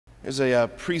There's a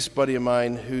priest buddy of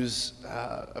mine who's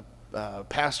a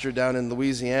pastor down in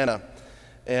Louisiana,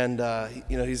 and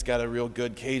he's got a real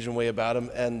good Cajun way about him.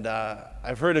 And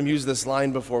I've heard him use this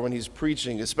line before when he's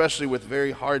preaching, especially with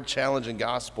very hard, challenging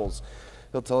gospels.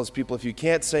 He'll tell his people, if you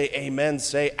can't say amen,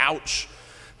 say ouch.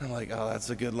 And I'm like, oh, that's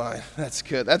a good line. That's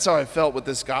good. That's how I felt with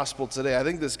this gospel today. I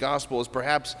think this gospel is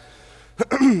perhaps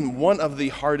one of the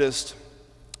hardest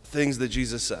things that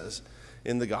Jesus says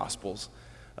in the Gospels.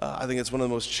 I think it's one of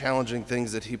the most challenging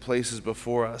things that he places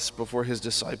before us, before his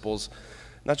disciples.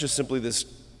 Not just simply this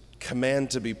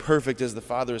command to be perfect as the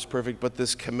Father is perfect, but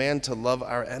this command to love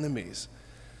our enemies.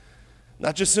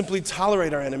 Not just simply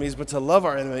tolerate our enemies, but to love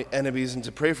our enemies and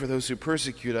to pray for those who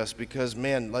persecute us. Because,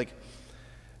 man,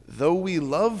 though we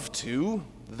love to,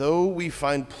 though we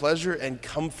find pleasure and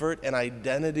comfort and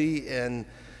identity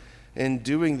in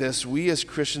doing this, we as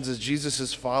Christians, as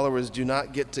Jesus' followers, do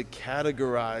not get to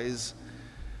categorize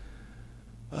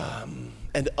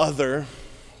and other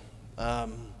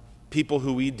people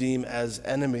who we deem as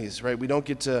enemies, right? We don't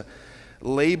get to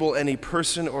label any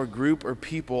person or group or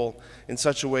people in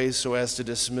such a way so as to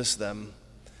dismiss them.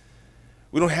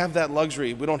 We don't have that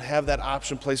luxury. We don't have that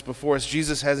option placed before us.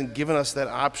 Jesus hasn't given us that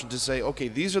option to say, okay,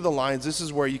 these are the lines. This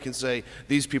is where you can say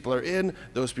these people are in,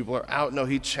 those people are out. No,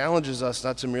 he challenges us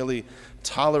not to merely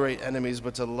tolerate enemies,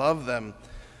 but to love them.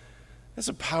 That's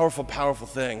a powerful, powerful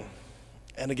thing.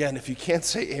 And again, if you can't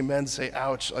say amen, say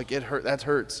ouch. That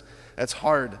hurts. That's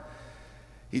hard.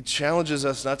 He challenges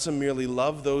us not to merely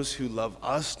love those who love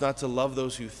us, not to love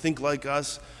those who think like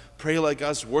us, pray like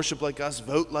us, worship like us,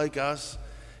 vote like us.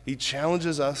 He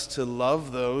challenges us to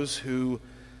love those who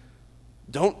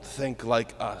don't think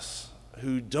like us,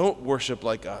 who don't worship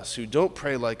like us, who don't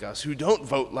pray like us, who don't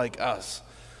vote like us,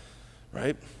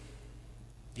 right?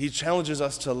 He challenges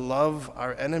us to love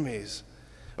our enemies.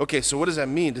 Okay, so what does that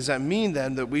mean? Does that mean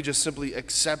then that we just simply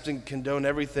accept and condone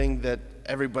everything that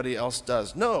everybody else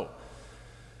does? No.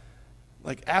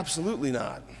 Absolutely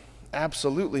not.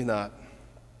 Absolutely not.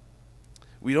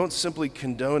 We don't simply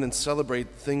condone and celebrate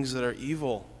things that are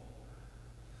evil.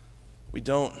 We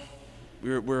don't.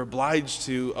 We're obliged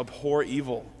to abhor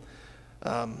evil.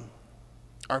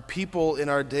 Are people in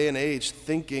our day and age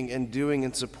thinking and doing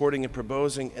and supporting and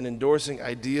proposing and endorsing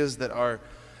ideas that are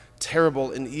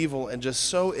terrible and evil and just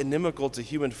so inimical to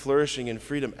human flourishing and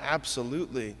freedom?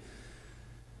 Absolutely.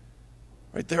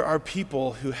 Right? There are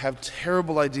people who have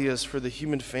terrible ideas for the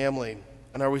human family.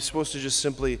 And are we supposed to just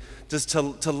simply,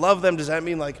 to love them, does that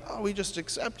mean we just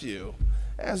accept you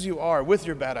as you are with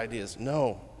your bad ideas?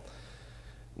 No.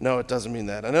 No, it doesn't mean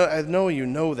that. I know you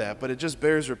know that, but it just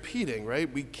bears repeating,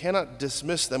 right? We cannot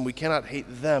dismiss them. We cannot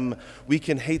hate them. We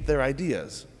can hate their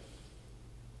ideas.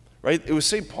 Right? It was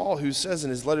St. Paul who says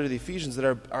in his letter to the Ephesians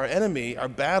that our enemy, our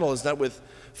battle is not with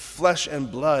flesh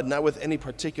and blood, not with any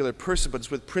particular person, but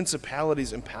it's with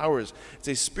principalities and powers. It's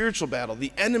a spiritual battle.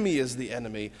 The enemy is the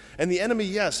enemy. And the enemy,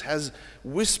 yes, has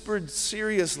whispered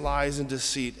serious lies and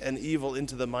deceit and evil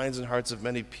into the minds and hearts of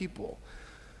many people.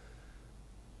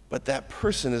 But that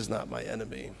person is not my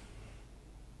enemy.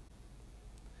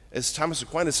 As Thomas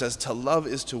Aquinas says, to love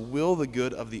is to will the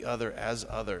good of the other as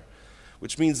other.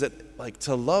 Which means that,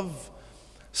 to love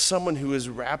someone who is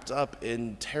wrapped up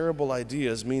in terrible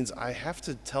ideas means I have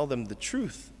to tell them the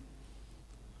truth.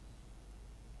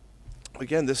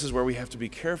 Again, this is where we have to be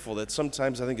careful that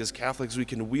sometimes I think as Catholics we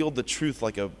can wield the truth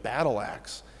like a battle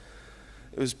axe.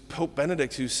 It was Pope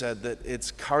Benedict who said that it's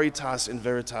caritas in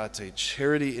veritate,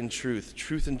 charity in truth,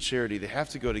 truth and charity. They have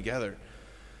to go together.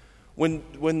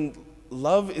 When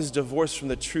love is divorced from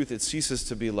the truth, it ceases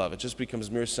to be love. It just becomes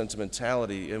mere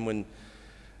sentimentality. And when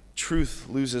truth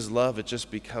loses love, it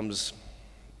just becomes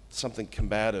something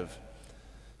combative.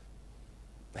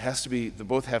 They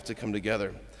both have to come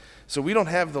together. So we don't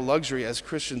have the luxury as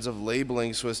Christians of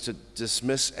labeling so as to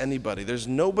dismiss anybody. There's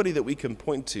nobody that we can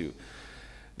point to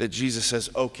that Jesus says,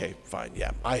 okay, fine,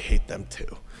 yeah, I hate them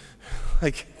too.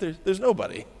 There's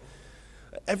nobody.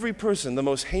 Every person, the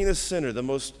most heinous sinner, the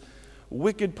most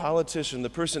wicked politician, the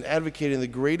person advocating the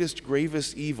greatest,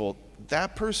 gravest evil,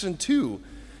 that person too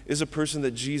is a person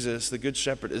that Jesus, the Good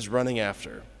Shepherd, is running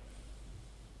after.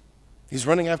 He's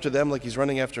running after them like he's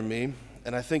running after me.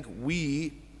 And I think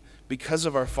we, because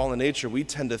of our fallen nature, we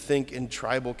tend to think in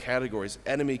tribal categories,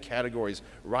 enemy categories,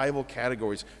 rival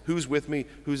categories. Who's with me,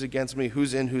 who's against me,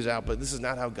 who's in, who's out. But this is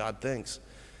not how God thinks.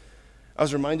 I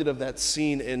was reminded of that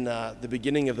scene in the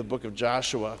beginning of the book of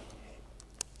Joshua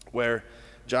where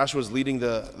Joshua was leading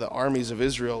the armies of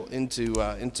Israel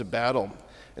into battle.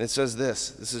 And it says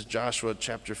this is Joshua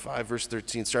chapter 5, verse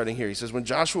 13, starting here. He says, when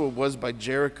Joshua was by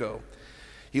Jericho,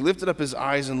 he lifted up his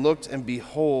eyes and looked, and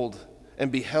behold,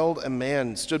 and beheld a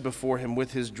man stood before him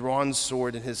with his drawn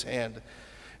sword in his hand.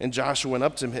 And Joshua went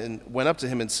up to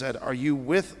him and said, Are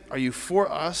you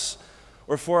for us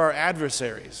or for our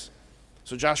adversaries?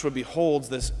 So Joshua beholds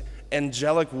this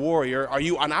angelic warrior. Are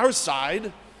you on our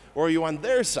side or are you on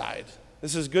their side?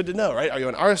 This is good to know, right? Are you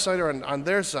on our side or on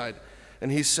their side?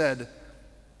 And he said,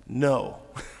 No.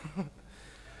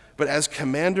 But as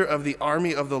commander of the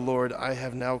army of the Lord, I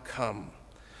have now come.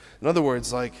 In other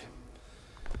words, like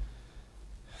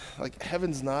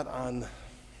heaven's not on,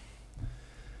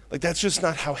 like that's just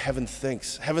not how heaven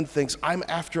thinks. Heaven thinks, I'm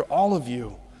after all of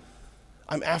you.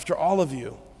 I'm after all of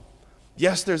you.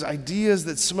 Yes, there's ideas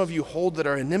that some of you hold that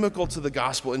are inimical to the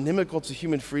gospel, inimical to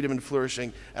human freedom and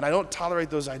flourishing, and I don't tolerate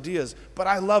those ideas, but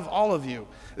I love all of you.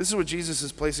 This is what Jesus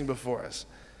is placing before us.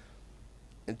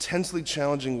 Intensely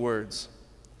challenging words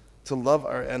to love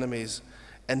our enemies.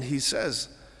 And he says,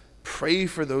 pray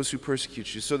for those who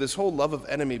persecute you. So this whole love of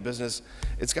enemy business,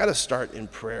 it's got to start in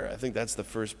prayer. I think that's the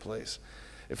first place.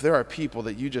 If there are people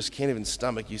that you just can't even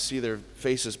stomach, you see their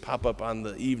faces pop up on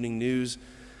the evening news,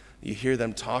 you hear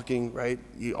them talking, right?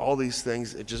 All these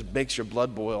things, it just makes your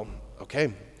blood boil.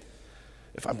 Okay,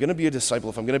 if I'm going to be a disciple,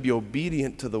 if I'm going to be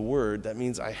obedient to the word, that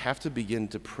means I have to begin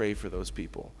to pray for those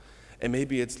people. And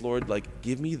maybe it's, Lord, like,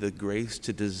 give me the grace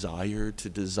to desire to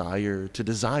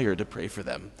pray for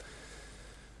them.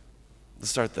 Let's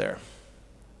start there.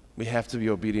 We have to be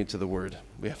obedient to the word.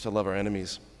 We have to love our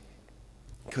enemies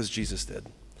because Jesus did.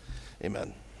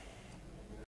 Amen.